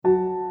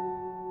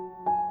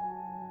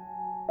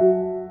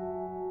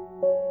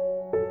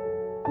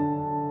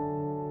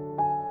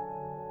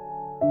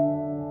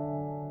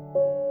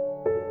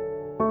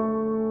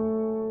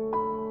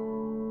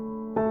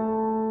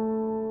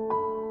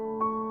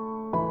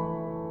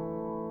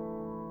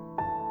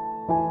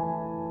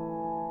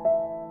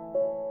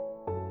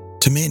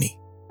many,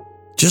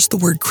 just the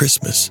word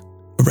Christmas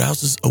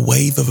arouses a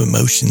wave of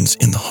emotions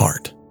in the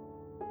heart.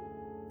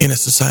 In a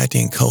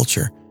society and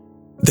culture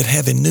that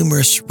have in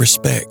numerous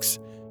respects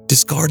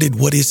discarded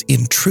what is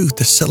in truth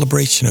the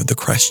celebration of the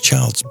Christ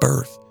child's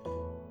birth,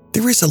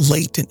 there is a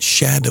latent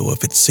shadow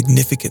of its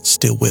significance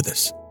still with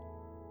us.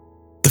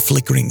 The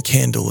flickering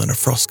candle in a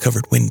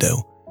frost-covered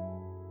window,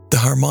 the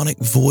harmonic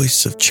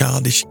voice of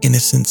childish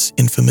innocence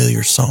in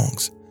familiar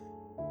songs,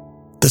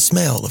 the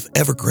smell of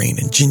evergreen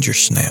and ginger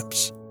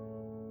snaps,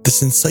 the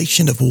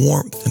sensation of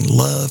warmth and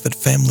love at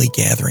family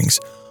gatherings,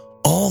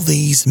 all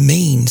these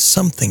mean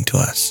something to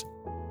us,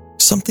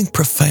 something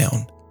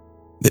profound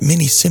that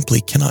many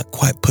simply cannot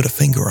quite put a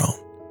finger on.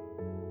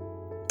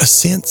 A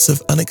sense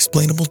of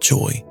unexplainable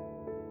joy,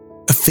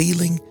 a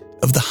feeling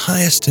of the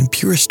highest and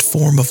purest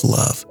form of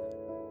love,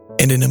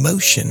 and an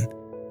emotion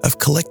of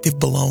collective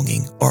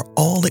belonging are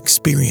all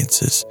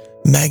experiences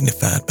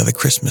magnified by the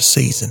Christmas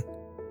season.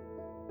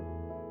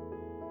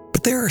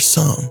 But there are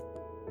some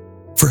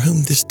for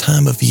whom this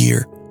time of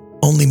year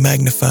only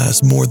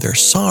magnifies more their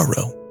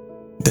sorrow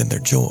than their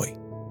joy.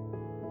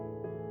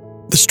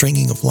 The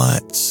stringing of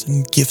lights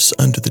and gifts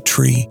under the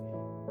tree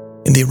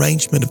and the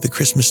arrangement of the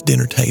Christmas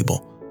dinner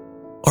table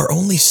are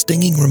only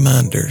stinging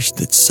reminders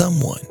that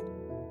someone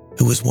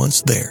who was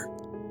once there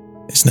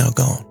is now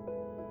gone.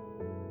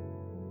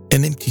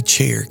 An empty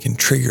chair can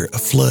trigger a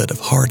flood of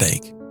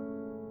heartache.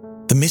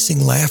 The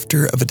missing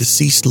laughter of a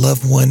deceased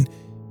loved one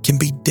can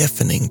be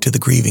deafening to the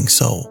grieving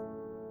soul.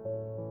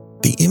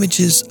 The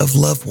images of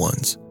loved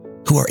ones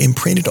who are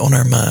imprinted on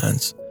our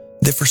minds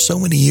that for so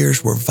many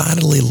years were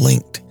vitally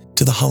linked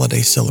to the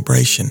holiday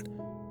celebration,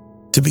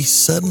 to be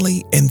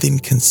suddenly and then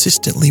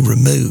consistently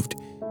removed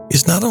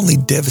is not only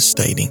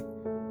devastating,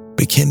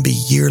 but can be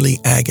yearly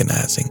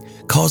agonizing,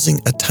 causing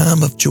a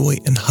time of joy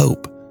and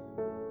hope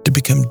to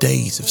become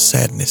days of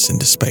sadness and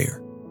despair.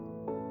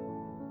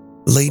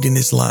 Late in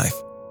his life,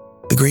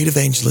 the great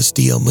evangelist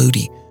D.L.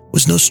 Moody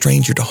was no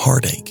stranger to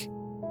heartache.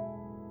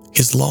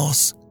 His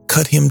loss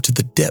cut him to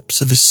the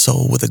depths of his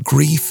soul with a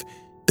grief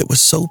that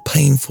was so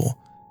painful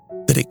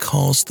that it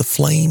caused the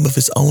flame of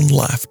his own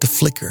life to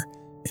flicker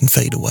and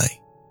fade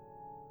away.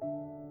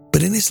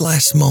 But in his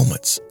last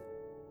moments,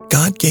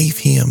 God gave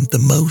him the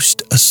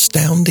most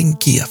astounding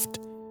gift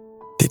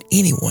that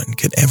anyone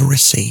could ever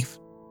receive: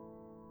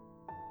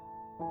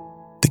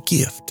 the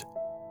gift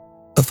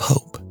of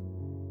hope.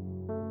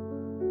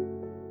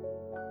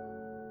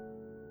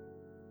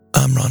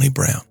 I'm Ronnie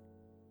Brown,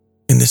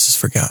 and this is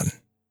Forgotten.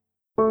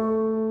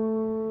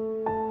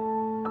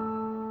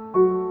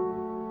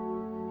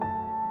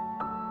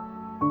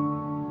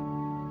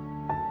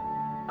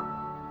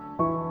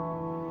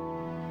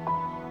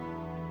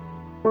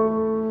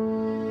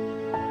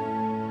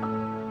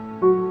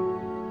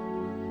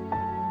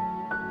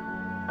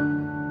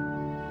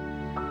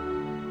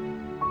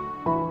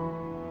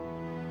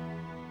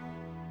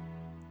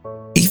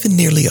 Even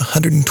nearly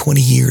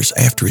 120 years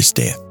after his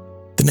death,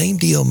 the name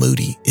D.L.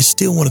 Moody is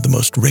still one of the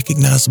most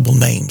recognizable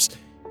names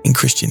in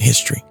Christian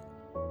history.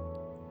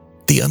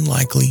 The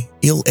unlikely,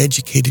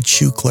 ill-educated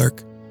shoe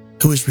clerk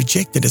who was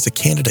rejected as a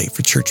candidate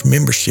for church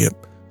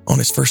membership on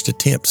his first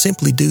attempt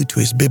simply due to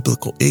his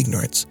biblical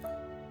ignorance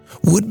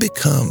would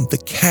become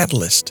the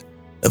catalyst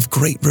of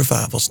great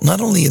revivals, not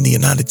only in the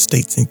United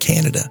States and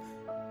Canada,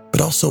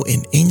 but also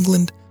in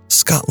England,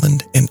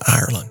 Scotland, and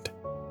Ireland.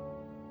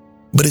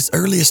 But his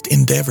earliest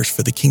endeavors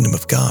for the kingdom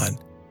of God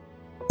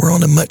were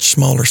on a much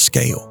smaller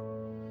scale.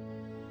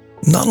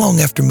 Not long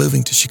after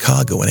moving to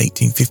Chicago in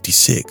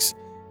 1856,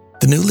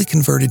 the newly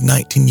converted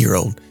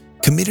 19-year-old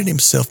committed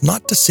himself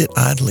not to sit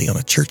idly on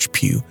a church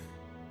pew,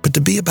 but to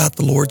be about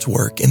the Lord's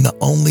work in the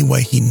only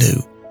way he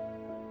knew,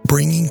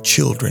 bringing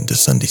children to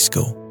Sunday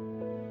school.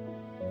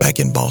 Back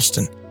in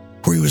Boston,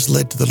 where he was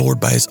led to the Lord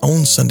by his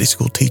own Sunday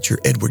school teacher,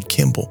 Edward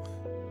Kimball,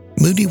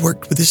 Moody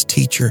worked with his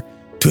teacher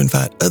to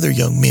invite other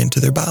young men to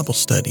their Bible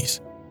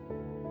studies.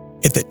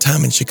 At that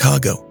time in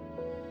Chicago,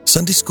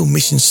 Sunday school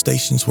mission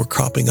stations were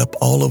cropping up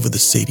all over the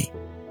city.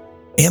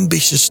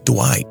 Ambitious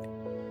Dwight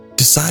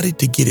decided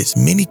to get as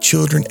many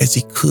children as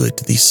he could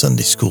to these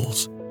Sunday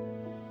schools.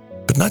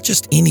 But not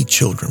just any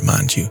children,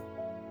 mind you.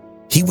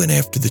 He went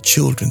after the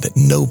children that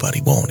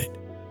nobody wanted.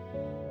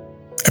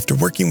 After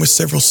working with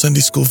several Sunday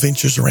school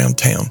ventures around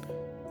town,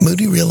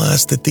 Moody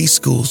realized that these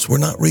schools were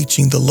not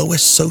reaching the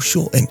lowest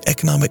social and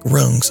economic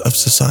rungs of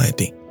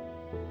society.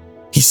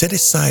 He set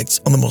his sights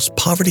on the most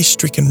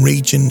poverty-stricken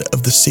region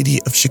of the city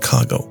of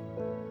Chicago,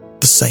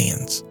 the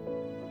Sands.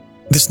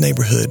 This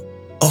neighborhood,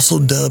 also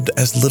dubbed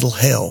as Little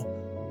Hell,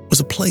 was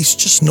a place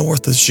just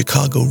north of the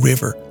Chicago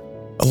River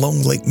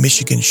along Lake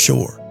Michigan's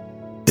shore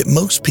that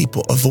most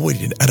people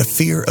avoided out of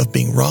fear of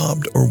being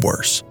robbed or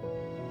worse.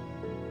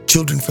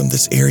 Children from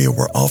this area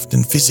were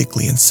often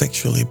physically and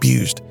sexually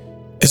abused,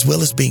 as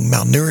well as being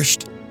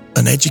malnourished,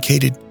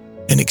 uneducated,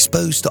 and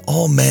exposed to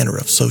all manner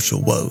of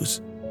social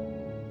woes.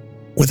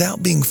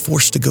 Without being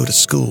forced to go to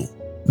school,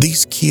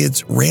 these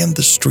kids ran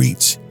the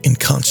streets in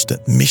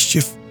constant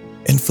mischief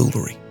and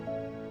foolery.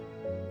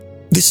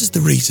 This is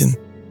the reason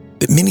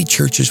that many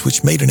churches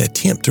which made an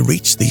attempt to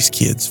reach these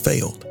kids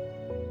failed.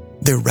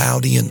 Their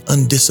rowdy and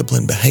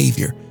undisciplined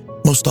behavior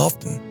most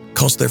often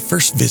caused their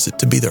first visit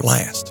to be their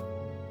last.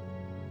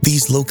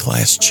 These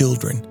low-class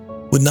children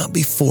would not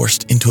be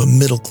forced into a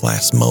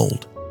middle-class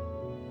mold.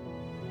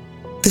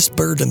 This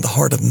burdened the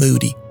heart of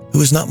Moody, who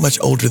was not much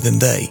older than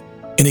they,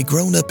 and had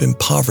grown up in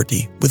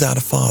poverty without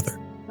a father.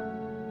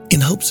 In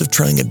hopes of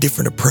trying a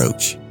different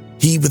approach,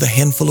 he, with a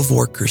handful of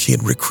workers he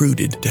had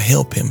recruited to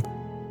help him,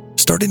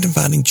 started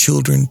inviting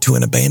children to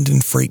an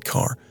abandoned freight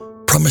car,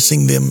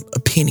 promising them a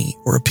penny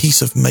or a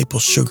piece of maple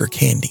sugar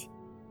candy.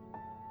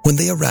 When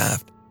they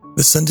arrived,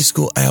 the Sunday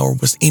school hour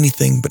was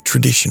anything but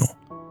traditional.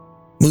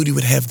 Moody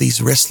would have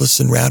these restless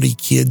and rowdy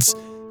kids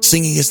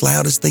singing as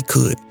loud as they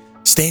could,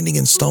 standing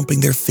and stomping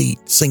their feet,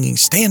 singing,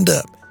 stand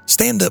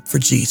up for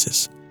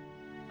Jesus."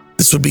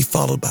 This would be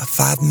followed by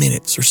 5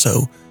 minutes or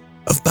so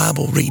of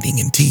Bible reading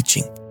and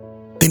teaching.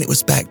 Then it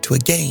was back to a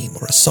game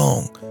or a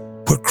song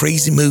where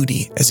Crazy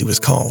Moody, as he was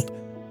called,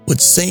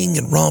 would sing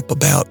and romp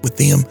about with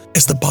them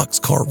as the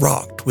boxcar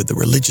rocked with the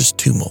religious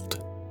tumult.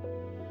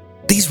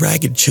 These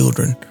ragged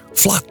children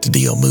flocked to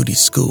D.L. Moody's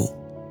school,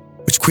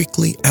 which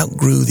quickly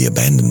outgrew the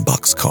abandoned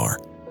boxcar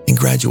and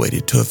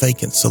graduated to a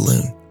vacant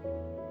saloon.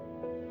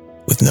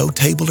 With no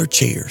table or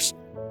chairs,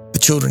 the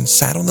children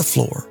sat on the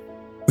floor,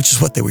 which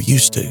is what they were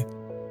used to,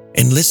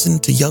 and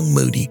listened to young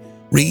Moody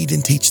read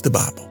and teach the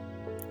Bible.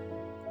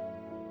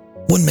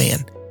 One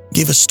man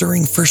gave a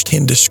stirring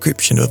first-hand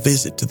description of a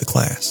visit to the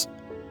class.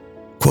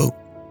 Quote,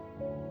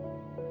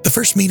 "The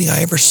first meeting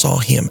I ever saw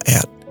him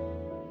at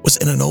was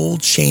in an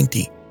old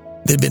shanty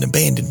that had been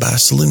abandoned by a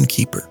saloon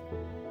keeper.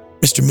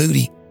 Mr.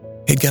 Moody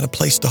had got a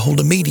place to hold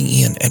a meeting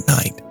in at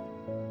night.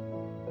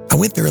 I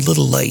went there a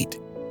little late,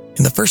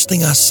 and the first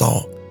thing I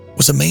saw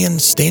was a man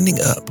standing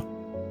up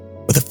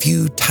with a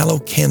few tallow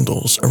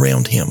candles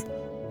around him,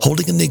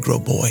 holding a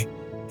Negro boy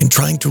and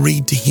trying to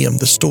read to him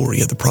the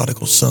story of the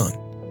prodigal son.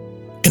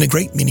 And a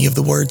great many of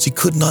the words he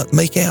could not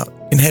make out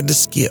and had to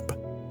skip.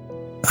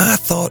 I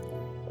thought,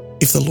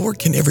 if the Lord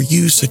can ever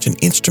use such an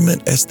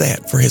instrument as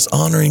that for His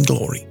honor and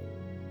glory,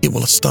 it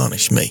will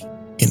astonish me."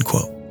 End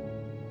quote.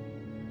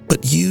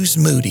 But use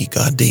Moody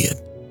God did.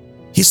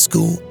 His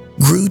school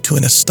grew to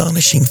an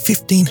astonishing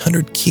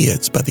 1,500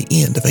 kids by the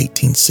end of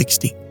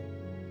 1860.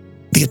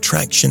 The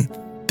attraction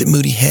that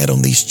Moody had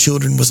on these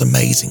children was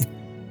amazing.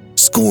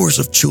 Scores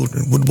of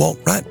children would walk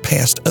right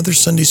past other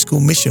Sunday school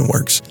mission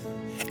works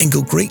and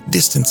go great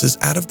distances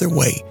out of their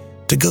way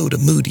to go to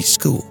Moody's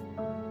school.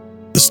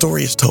 The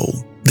story is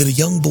told that a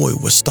young boy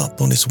was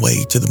stopped on his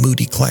way to the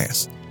Moody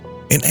class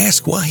and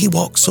asked why he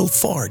walked so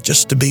far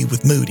just to be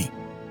with Moody.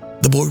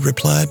 The boy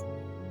replied,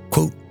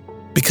 quote,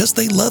 "Because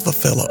they love a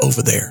fella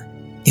over there,"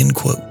 end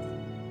quote.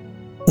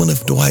 One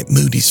of Dwight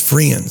Moody's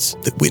friends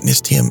that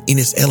witnessed him in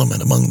his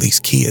element among these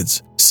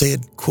kids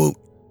said, quote,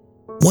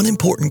 "One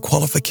important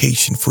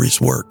qualification for his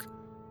work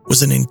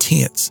was an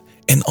intense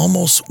and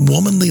almost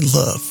womanly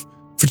love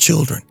for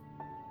children.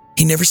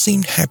 He never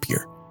seemed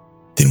happier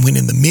than when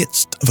in the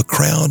midst of a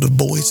crowd of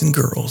boys and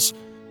girls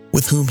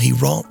with whom he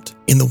romped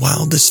in the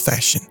wildest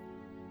fashion,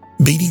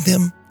 beating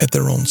them at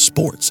their own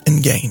sports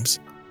and games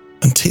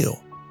until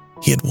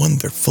he had won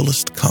their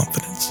fullest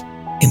confidence,"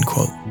 end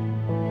quote.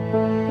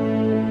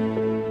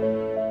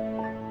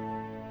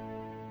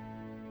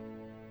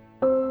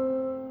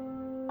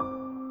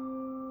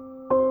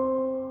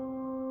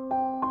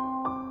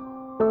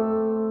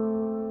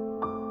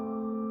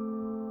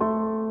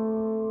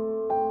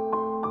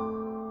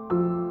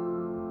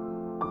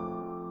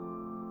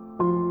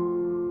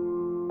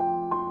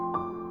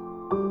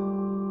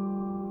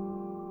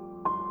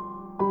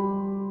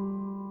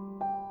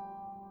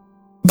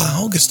 By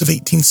August of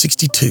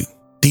 1862,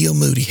 D.L.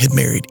 Moody had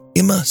married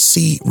Emma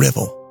C.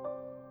 Revel.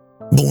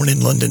 Born in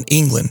London,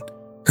 England,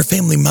 her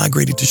family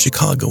migrated to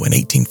Chicago in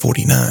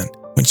 1849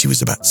 when she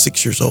was about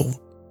 6 years old.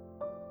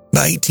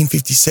 By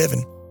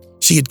 1857,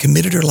 she had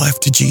committed her life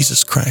to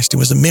Jesus Christ and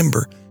was a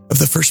member of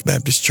the First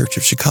Baptist Church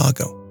of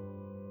Chicago.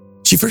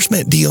 She first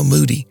met D.L.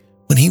 Moody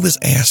when he was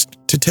asked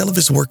to tell of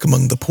his work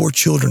among the poor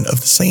children of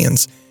the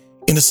Sands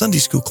in a Sunday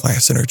school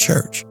class in her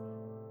church.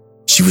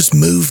 She was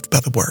moved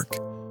by the work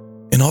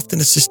and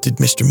often assisted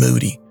Mr.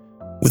 Moody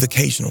with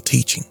occasional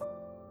teaching.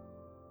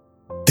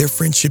 Their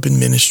friendship and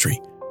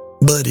ministry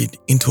budded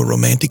into a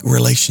romantic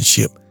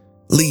relationship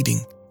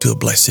leading to a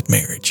blessed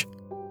marriage.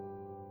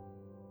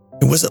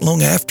 It wasn't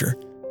long after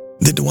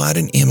that Dwight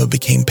and Emma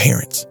became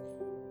parents.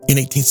 In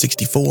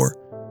 1864,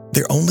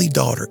 their only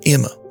daughter,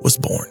 Emma, was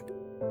born.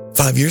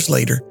 5 years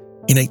later,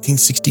 in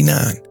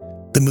 1869,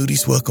 the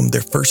Moodys welcomed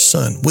their first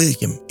son,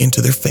 William,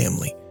 into their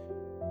family.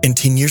 And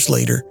 10 years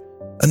later,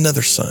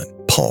 another son,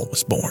 Paul,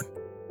 was born.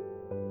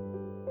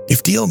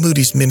 If D.L.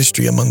 Moody's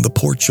ministry among the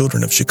poor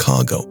children of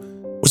Chicago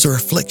was a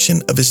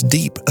reflection of his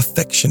deep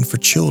affection for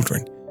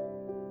children,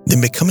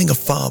 then becoming a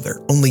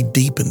father only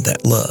deepened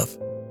that love.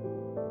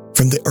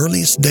 From the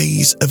earliest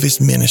days of his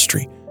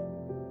ministry,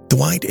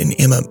 Dwight and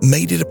Emma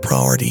made it a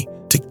priority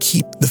to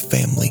keep the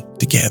family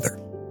together.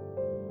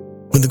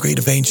 When the great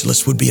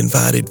evangelist would be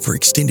invited for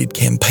extended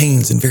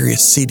campaigns in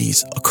various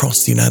cities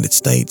across the United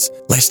States,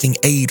 lasting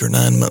 8 or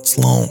 9 months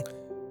long,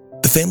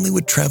 The family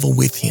would travel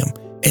with him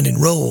and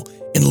enroll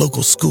in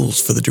local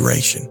schools for the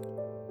duration.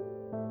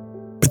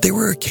 But there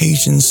were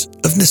occasions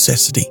of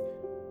necessity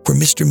where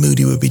Mr.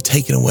 Moody would be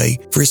taken away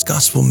for his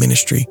gospel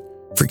ministry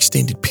for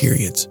extended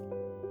periods.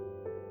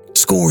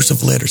 Scores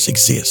of letters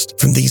exist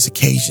from these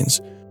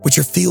occasions which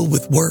are filled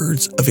with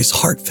words of his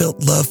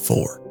heartfelt love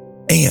for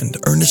and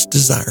earnest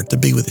desire to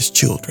be with his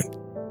children.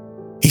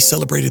 He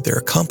celebrated their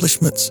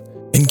accomplishments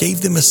and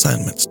gave them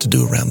assignments to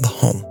do around the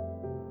home.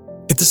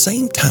 At the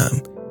same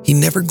time, he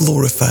never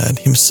glorified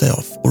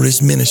himself or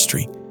his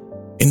ministry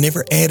and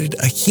never added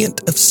a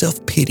hint of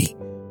self-pity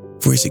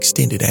for his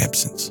extended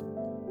absence.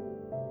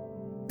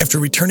 After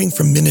returning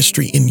from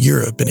ministry in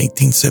Europe in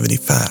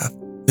 1875,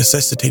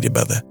 necessitated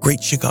by the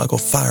Great Chicago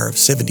Fire of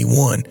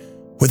 '71,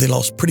 where they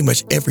lost pretty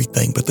much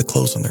everything but the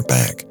clothes on their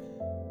back,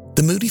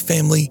 the Moody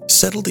family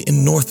settled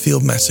in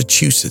Northfield,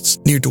 Massachusetts,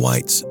 near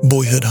Dwight's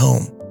boyhood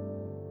home.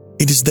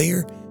 It is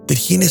there that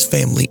he and his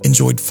family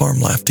enjoyed farm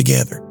life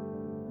together.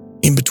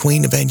 In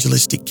between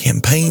evangelistic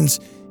campaigns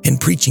and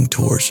preaching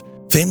tours,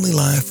 family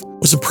life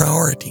was a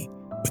priority,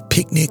 with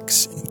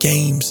picnics and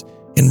games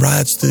and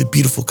rides through the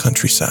beautiful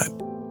countryside.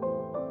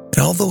 And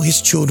although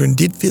his children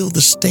did feel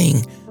the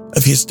sting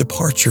of his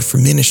departure for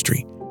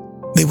ministry,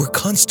 they were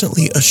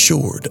constantly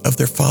assured of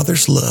their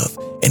father's love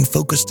and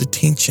focused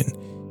attention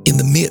in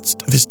the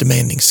midst of his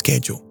demanding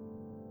schedule.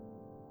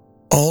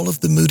 All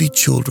of the Moody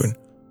children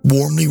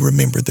warmly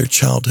remembered their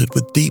childhood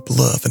with deep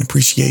love and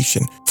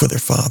appreciation for their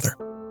father.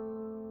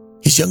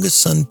 His youngest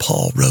son,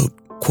 Paul, wrote,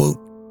 quote,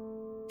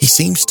 "He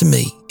seems to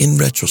me, in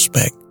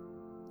retrospect,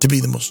 to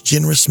be the most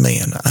generous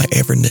man I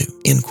ever knew,"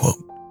 end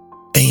quote.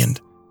 And,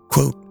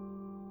 quote,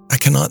 "I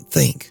cannot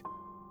think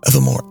of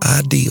a more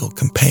ideal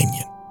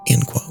companion,"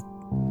 end quote.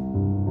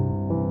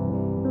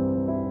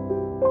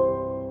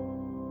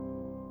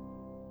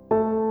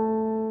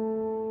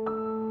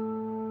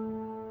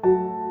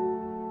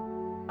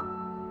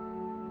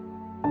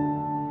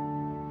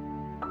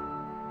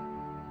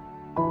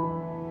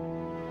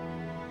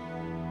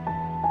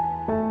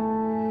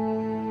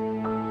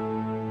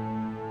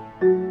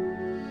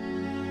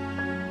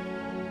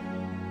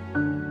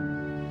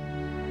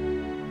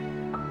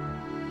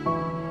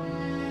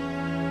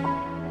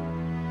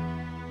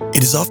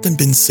 It has often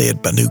been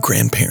said by new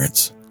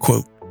grandparents,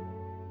 quote,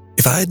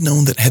 "If I had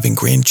known that having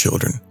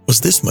grandchildren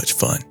was this much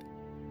fun,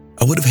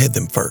 I would have had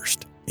them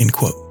first," end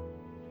quote.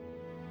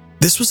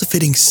 This was a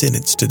fitting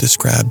sentence to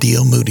describe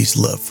D.L. Moody's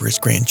love for his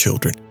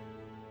grandchildren.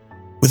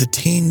 With a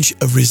tinge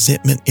of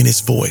resentment in his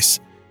voice,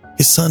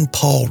 his son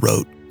Paul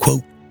wrote,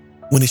 quote,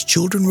 "When his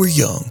children were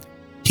young,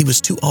 he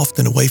was too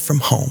often away from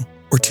home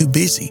or too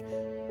busy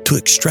to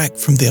extract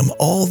from them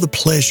all the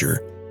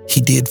pleasure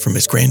he did from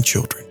his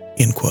grandchildren,"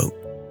 end quote.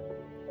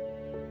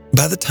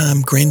 By the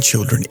time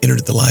grandchildren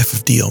entered the life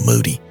of D.L.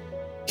 Moody,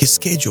 his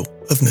schedule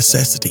of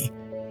necessity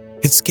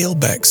had scaled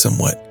back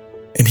somewhat,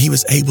 and he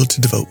was able to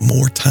devote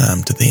more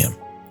time to them.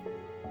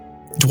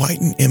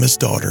 Dwight and Emma's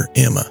daughter,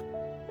 Emma,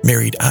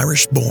 married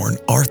Irish-born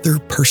Arthur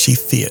Percy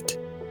Fitt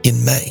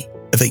in May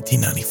of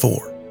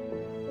 1894.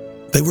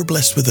 They were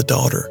blessed with a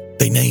daughter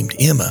they named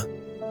Emma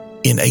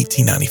in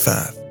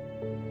 1895.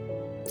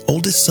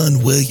 Oldest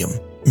son, William,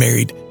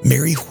 married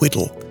Mary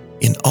Whittle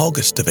in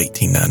August of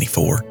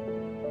 1894,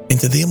 and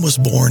to them was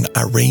born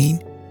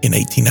Irene in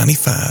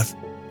 1895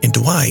 and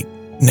Dwight,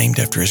 named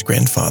after his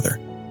grandfather,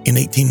 in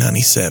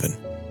 1897.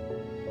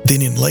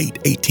 Then in late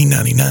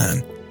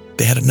 1899,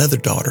 they had another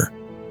daughter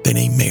they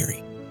named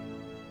Mary.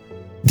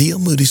 D.L.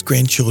 Moody's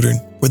grandchildren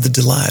were the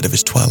delight of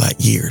his twilight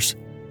years.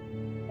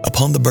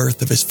 Upon the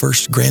birth of his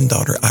first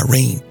granddaughter,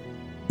 Irene,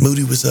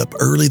 Moody was up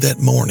early that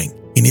morning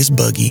in his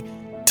buggy,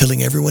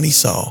 telling everyone he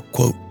saw,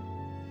 quote,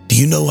 "Do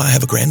you know I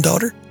have a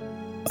granddaughter?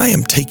 I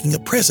am taking a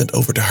present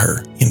over to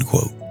her," end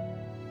quote.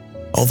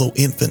 Although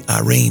infant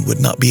Irene would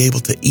not be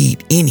able to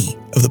eat any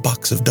of the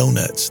box of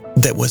donuts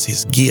that was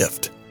his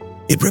gift,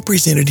 it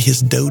represented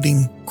his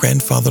doting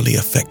grandfatherly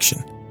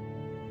affection.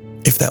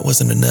 If that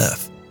wasn't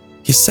enough,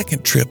 his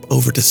second trip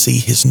over to see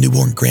his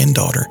newborn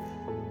granddaughter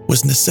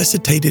was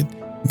necessitated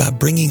by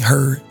bringing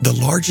her the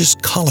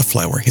largest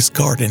cauliflower his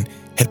garden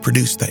had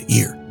produced that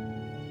year.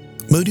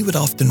 Moody would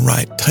often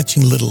write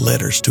touching little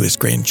letters to his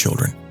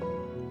grandchildren.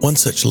 One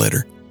such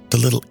letter, to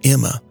little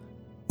Emma,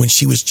 when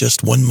she was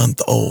just 1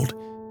 month old,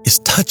 is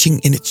touching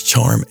in its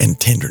charm and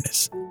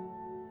tenderness.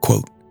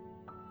 Quote,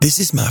 "This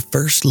is my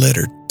first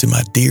letter to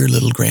my dear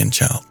little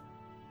grandchild.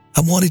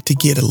 I wanted to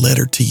get a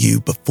letter to you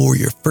before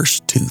your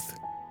first tooth.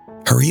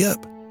 Hurry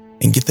up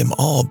and get them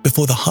all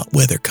before the hot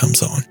weather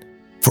comes on,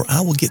 for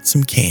I will get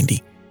some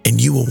candy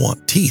and you will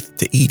want teeth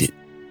to eat it.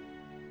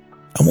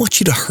 I want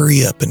you to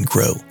hurry up and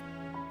grow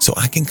so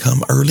I can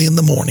come early in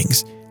the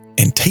mornings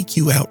and take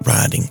you out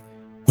riding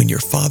when your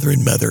father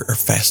and mother are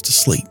fast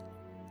asleep,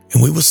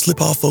 and we will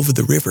slip off over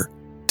the river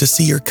to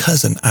see your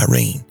cousin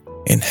Irene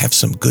and have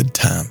some good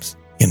times,"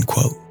 end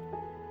quote.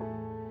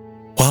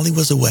 While he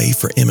was away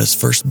for Emma's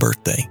first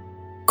birthday,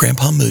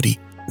 Grandpa Moody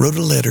wrote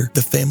a letter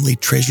the family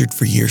treasured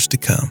for years to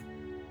come.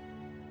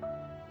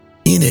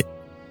 In it,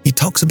 he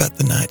talks about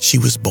the night she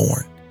was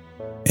born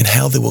and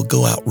how they will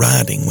go out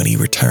riding when he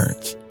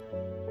returns.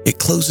 It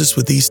closes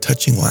with these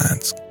touching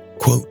lines,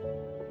 quote,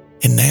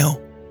 "And now,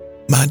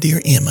 my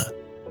dear Emma,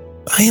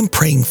 I am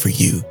praying for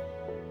you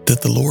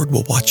that the Lord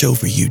will watch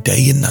over you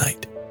day and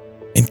night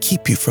and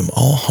keep you from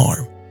all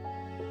harm.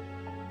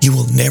 You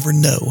will never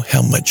know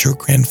how much your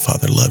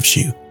grandfather loves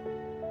you.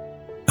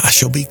 I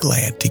shall be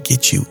glad to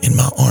get you in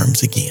my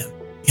arms again,"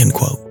 end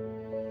quote.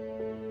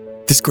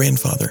 This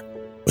grandfather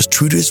was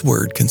true to his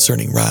word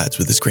concerning rides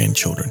with his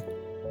grandchildren.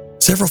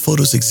 Several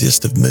photos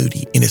exist of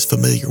Moody in his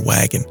familiar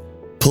wagon,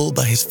 pulled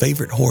by his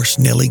favorite horse,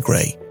 Nellie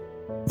Gray,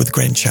 with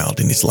grandchild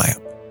in his lap.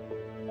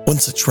 One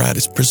such ride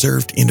is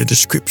preserved in a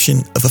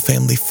description of a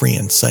family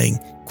friend saying,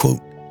 quote,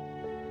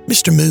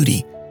 "Mr.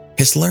 Moody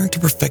has learned to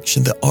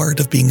perfection the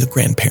art of being a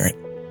grandparent.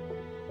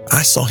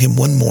 I saw him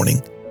one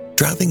morning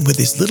driving with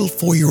his little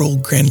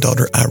 4-year-old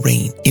granddaughter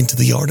Irene into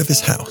the yard of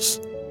his house.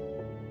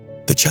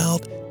 The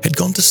child had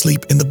gone to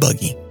sleep in the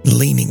buggy,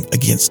 leaning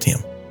against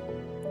him.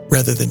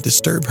 Rather than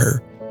disturb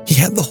her, he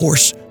had the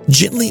horse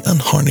gently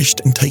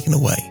unharnessed and taken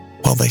away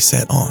while they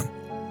sat on.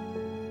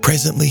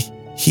 Presently,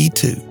 he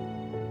too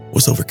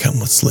was overcome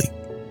with sleep,"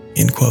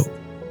 end quote.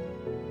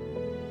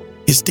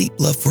 His deep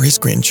love for his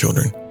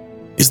grandchildren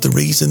is the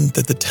reason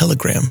that the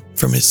telegram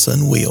from his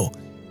son Will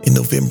in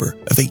November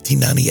of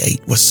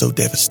 1898 was so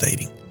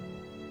devastating.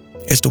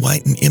 As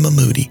Dwight and Emma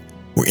Moody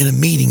were in a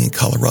meeting in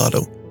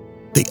Colorado,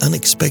 they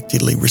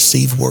unexpectedly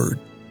received word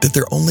that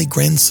their only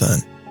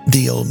grandson,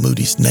 D.L.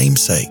 Moody's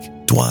namesake,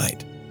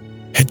 Dwight,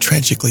 had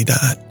tragically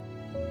died.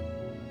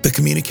 The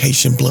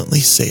communication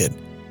bluntly said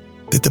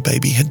that the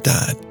baby had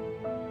died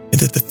and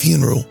that the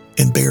funeral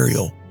and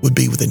burial would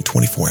be within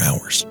 24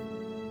 hours.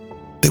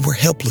 They were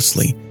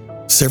helplessly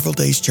several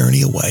days'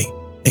 journey away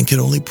and could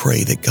only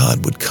pray that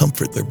God would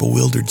comfort their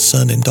bewildered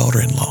son and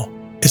daughter-in-law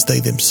as they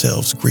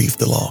themselves grieved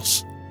the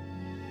loss.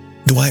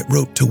 Dwight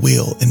wrote to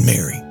Will and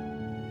Mary,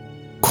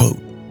 quote,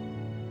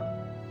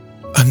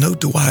 "I know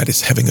Dwight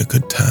is having a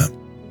good time,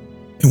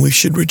 and we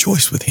should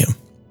rejoice with him.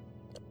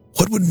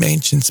 What would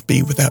mansions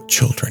be without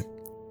children?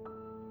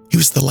 He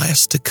was the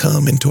last to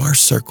come into our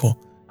circle,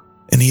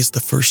 and he is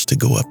the first to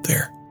go up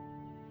there.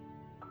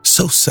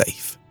 So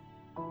safe,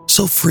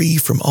 so free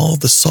from all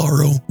the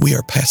sorrow we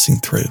are passing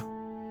through.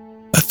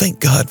 I thank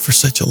God for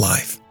such a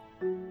life.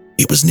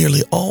 It was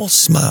nearly all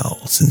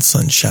smiles and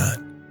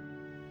sunshine.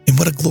 And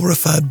what a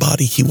glorified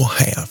body he will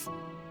have,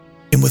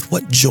 and with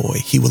what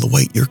joy he will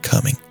await your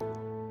coming.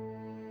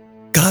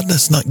 God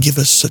does not give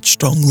us such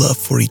strong love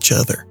for each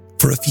other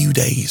for a few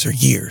days or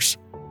years,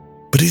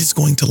 but it is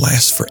going to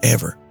last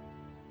forever.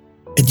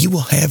 And you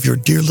will have your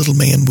dear little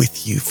man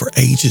with you for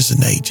ages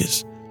and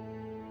ages,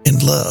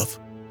 and love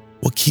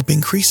will keep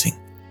increasing.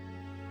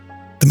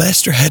 The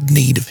Master had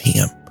need of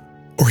him,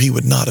 or he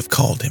would not have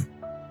called him.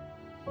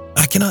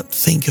 I cannot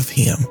think of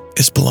him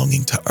as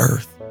belonging to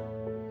earth.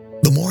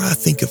 The more I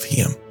think of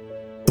him,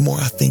 the more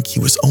I think he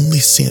was only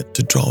sent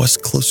to draw us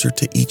closer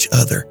to each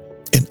other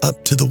and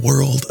up to the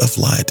world of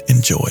light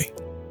and joy.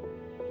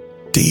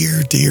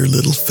 Dear, dear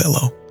little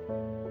fellow,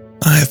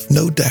 I have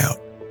no doubt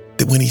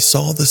that when he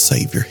saw the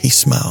Savior, he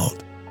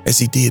smiled as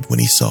he did when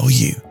he saw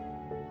you.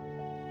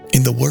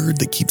 And the word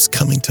that keeps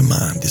coming to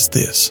mind is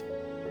this: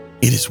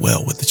 it is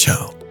well with the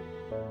child.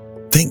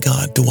 Thank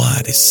God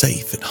Dwight is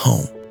safe at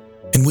home,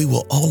 and we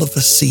will all of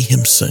us see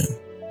him soon.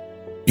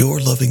 Your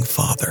loving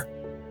father,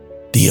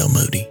 D.L.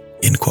 Moody,"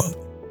 end quote.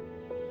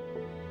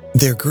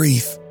 Their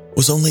grief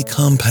was only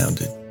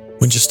compounded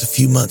when just a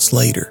few months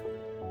later,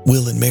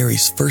 Will and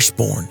Mary's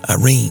firstborn,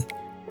 Irene,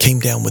 came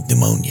down with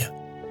pneumonia.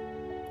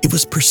 It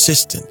was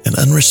persistent and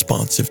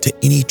unresponsive to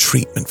any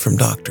treatment from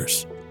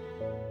doctors.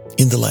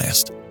 In the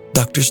last,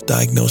 doctors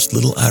diagnosed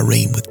little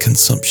Irene with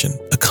consumption,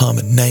 a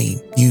common name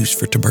used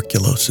for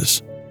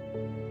tuberculosis.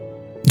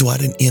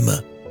 Dwight and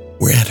Emma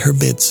were at her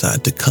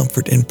bedside to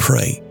comfort and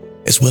pray,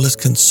 as well as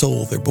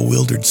console their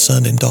bewildered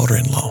son and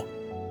daughter-in-law.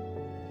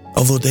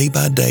 Although day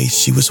by day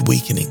she was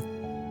weakening,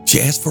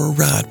 she asked for a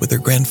ride with her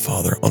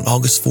grandfather on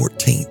August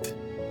 14th,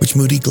 which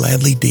Moody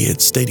gladly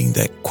did, stating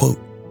that, quote,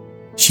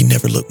 "She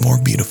never looked more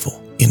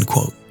beautiful," end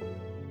quote.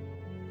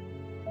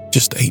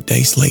 Just 8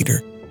 days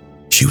later,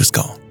 she was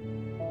gone.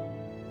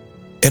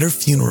 At her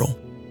funeral,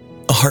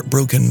 a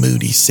heartbroken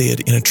Moody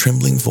said in a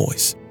trembling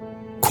voice,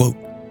 quote,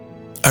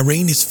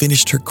 "Irene has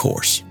finished her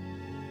course.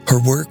 Her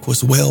work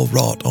was well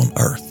wrought on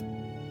earth.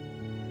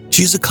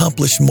 She has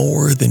accomplished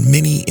more than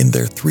many in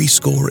their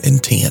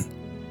 70.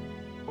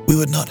 We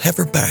would not have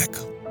her back,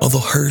 although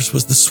hers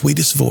was the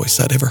sweetest voice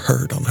I'd ever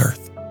heard on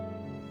earth.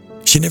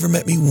 She never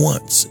met me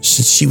once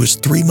since she was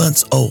 3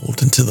 months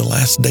old until the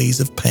last days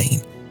of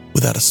pain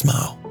without a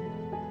smile.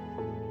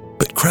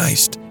 But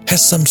Christ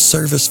has some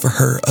service for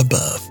her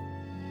above.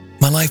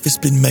 My life has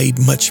been made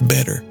much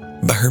better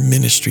by her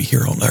ministry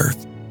here on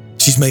earth.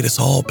 She's made us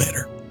all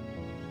better.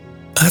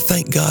 I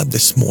thank God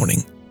this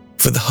morning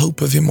for the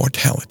hope of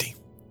immortality.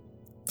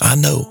 I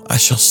know I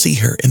shall see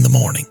her in the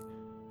morning,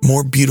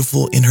 more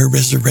beautiful in her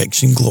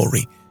resurrection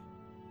glory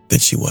than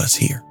she was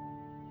here,"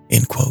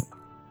 end quote.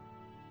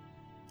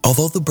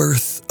 Although the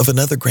birth of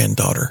another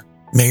granddaughter,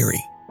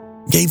 Mary,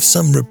 gave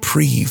some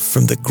reprieve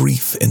from the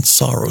grief and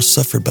sorrow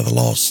suffered by the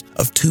loss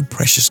of 2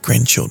 precious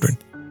grandchildren,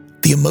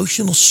 the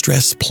emotional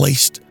stress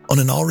placed on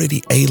an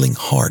already ailing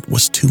heart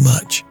was too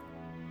much.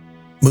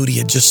 Moody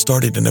had just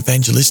started an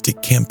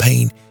evangelistic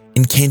campaign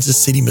in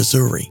Kansas City,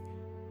 Missouri,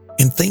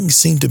 and things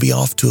seemed to be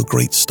off to a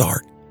great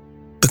start.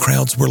 The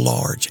crowds were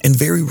large and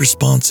very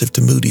responsive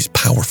to Moody's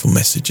powerful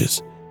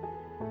messages.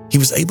 He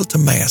was able to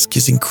mask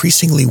his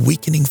increasingly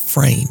weakening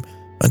frame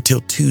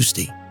until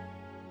Tuesday,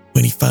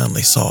 when he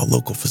finally saw a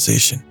local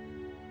physician.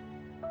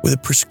 With a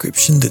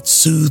prescription that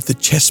soothed the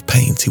chest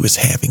pains he was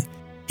having,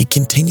 he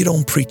continued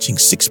on preaching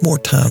 6 more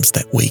times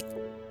that week.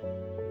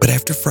 But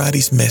after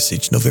Friday's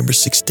message, November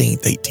 16,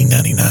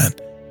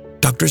 1899,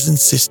 doctors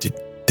insisted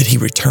that he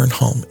return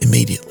home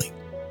immediately.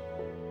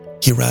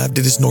 He arrived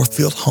at his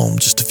Northfield home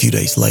just a few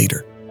days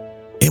later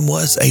and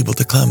was able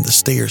to climb the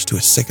stairs to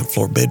his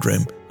 2nd-floor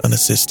bedroom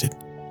unassisted.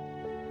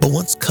 But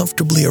once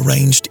comfortably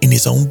arranged in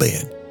his own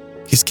bed,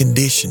 his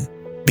condition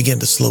began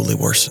to slowly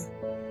worsen.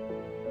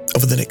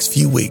 Over the next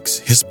few weeks,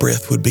 his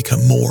breath would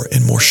become more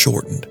and more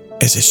shortened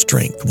as his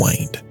strength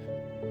waned.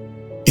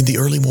 In the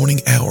early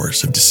morning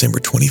hours of December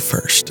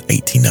 21st,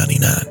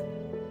 1899,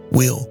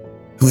 Will,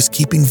 who was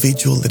keeping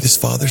vigil at his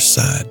father's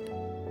side,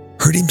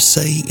 heard him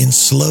say in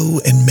slow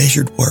and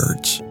measured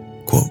words,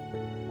 quote,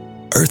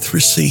 "Earth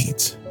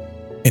recedes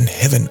and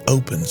heaven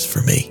opens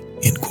for me,"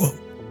 end quote.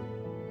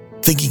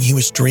 Thinking he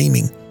was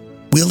dreaming,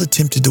 Will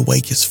attempted to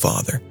wake his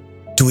father,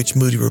 to which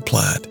Moody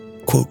replied,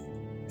 quote,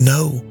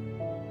 "No,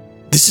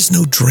 this is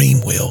no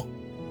dream, Will.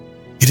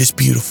 It is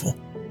beautiful.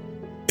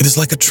 It is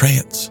like a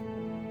trance.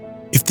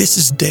 If this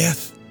is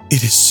death,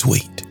 it is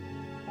sweet.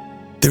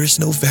 There is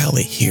no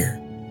valley here.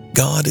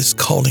 God is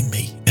calling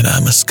me and I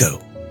must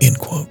go," end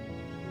quote.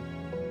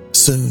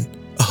 Soon,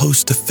 a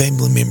host of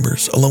family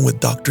members, along with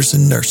doctors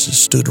and nurses,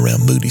 stood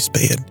around Moody's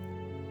bed.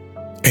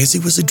 As he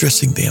was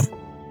addressing them,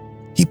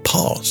 he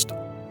paused,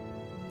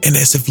 and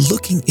as if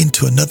looking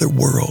into another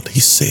world, he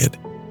said,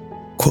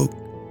 quote,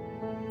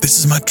 "This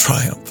is my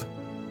triumph.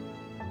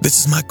 This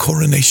is my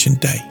coronation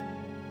day.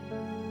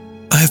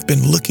 I have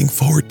been looking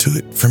forward to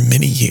it for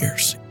many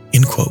years,"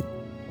 end quote.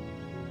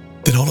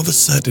 Then all of a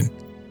sudden,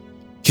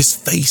 his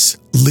face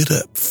lit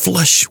up,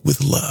 flush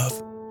with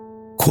love.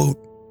 Quote,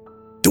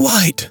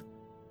 "Dwight,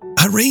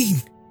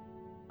 Irene,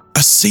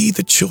 I see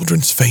the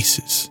children's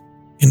faces,"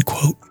 end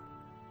quote.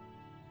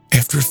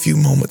 After a few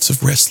moments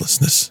of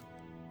restlessness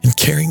and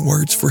carrying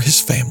words for his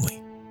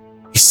family,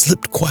 he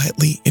slipped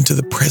quietly into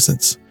the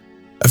presence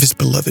of his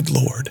beloved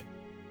Lord,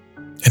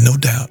 and no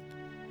doubt,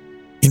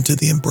 into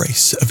the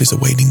embrace of his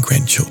awaiting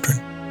grandchildren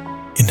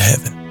in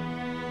heaven.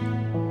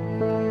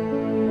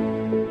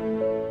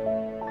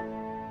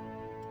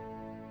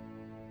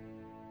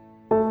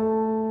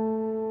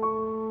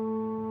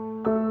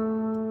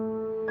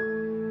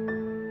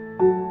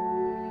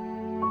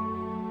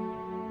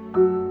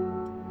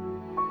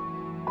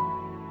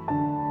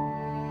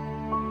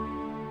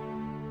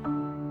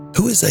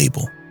 Who is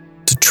able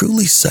to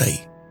truly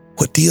say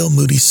what D.L.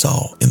 Moody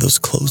saw in those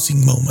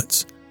closing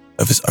moments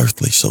of his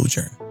earthly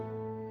sojourn?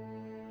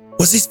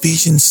 Was his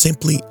vision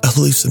simply a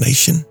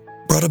hallucination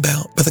brought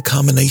about by the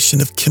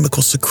combination of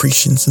chemical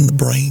secretions in the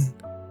brain,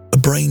 a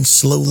brain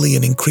slowly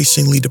and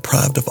increasingly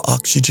deprived of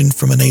oxygen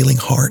from an ailing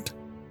heart?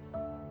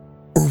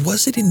 Or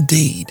was it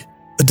indeed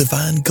a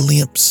divine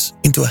glimpse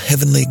into a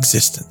heavenly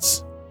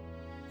existence?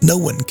 No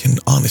one can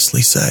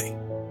honestly say.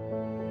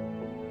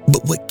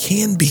 But what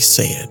can be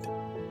said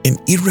and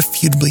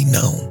irrefutably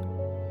known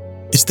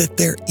is that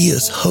there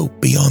is hope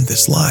beyond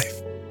this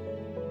life.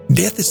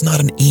 Death is not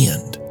an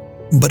end,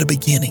 but a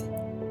beginning.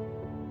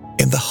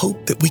 And the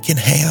hope that we can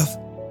have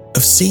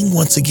of seeing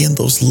once again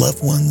those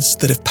loved ones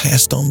that have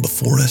passed on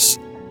before us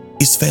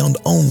is found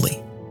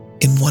only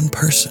in one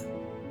person.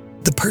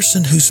 The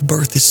person whose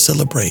birth is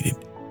celebrated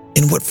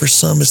in what for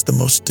some is the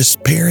most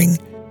despairing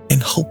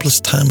and hopeless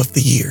time of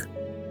the year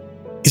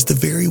is the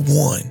very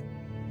one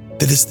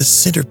that is the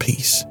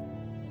centerpiece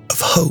of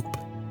hope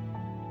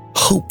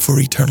for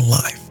eternal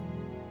life.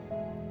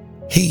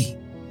 He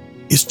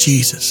is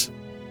Jesus,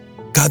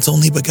 God's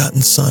only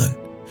begotten Son,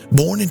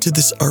 born into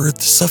this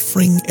earth,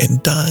 suffering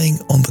and dying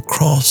on the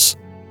cross,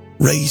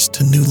 raised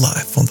to new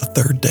life on the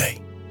 3rd day.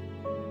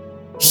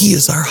 He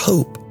is our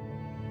hope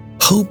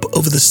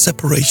over the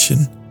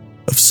separation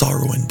of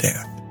sorrow and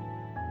death.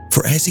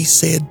 For as he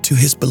said to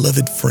his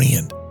beloved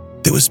friend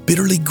that was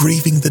bitterly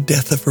grieving the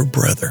death of her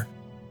brother,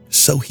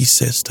 so he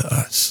says to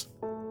us,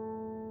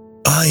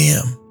 "I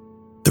am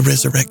the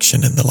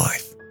resurrection and the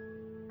life.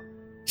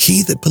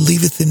 He that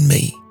believeth in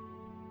me,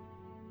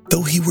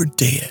 though he were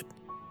dead,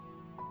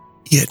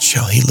 yet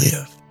shall he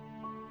live.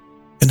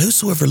 And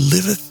whosoever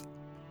liveth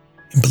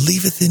and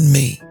believeth in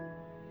me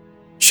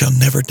shall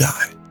never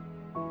die.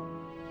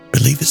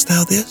 Believest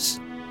thou this?"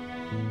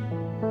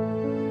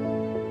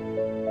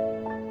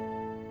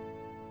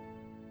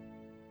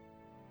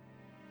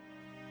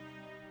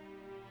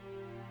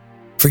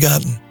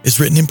 Forgotten is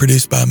written and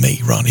produced by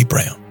me, Ronnie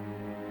Brown.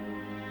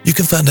 You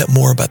can find out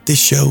more about this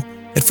show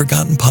at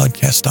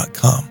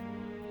ForgottenPodcast.com.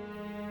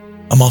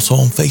 I'm also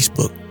on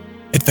Facebook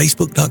at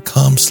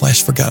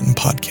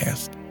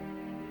facebook.com/forgottenpodcast.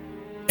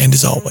 And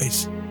as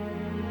always,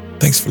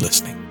 thanks for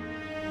listening.